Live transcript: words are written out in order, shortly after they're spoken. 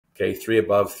Okay, 3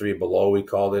 above, 3 below, we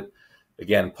called it.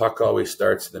 Again, puck always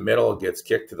starts in the middle, gets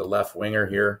kicked to the left winger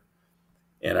here.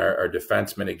 And our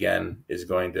defenseman, again, is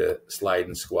going to slide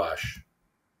and squash.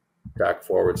 Track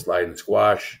forward, slide and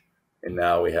squash. And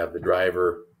now we have the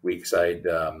driver, weak side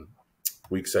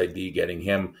D getting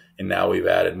him. And now we've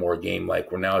added more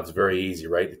game-like, where now it's very easy,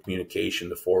 right? The communication,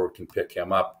 the forward can pick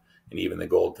him up. And even the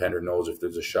goaltender knows if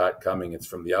there's a shot coming, it's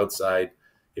from the outside.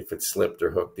 If it's slipped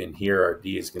or hooked in here, our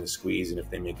D is going to squeeze. And if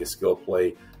they make a skill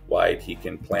play wide, he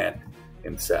can plant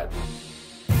and set.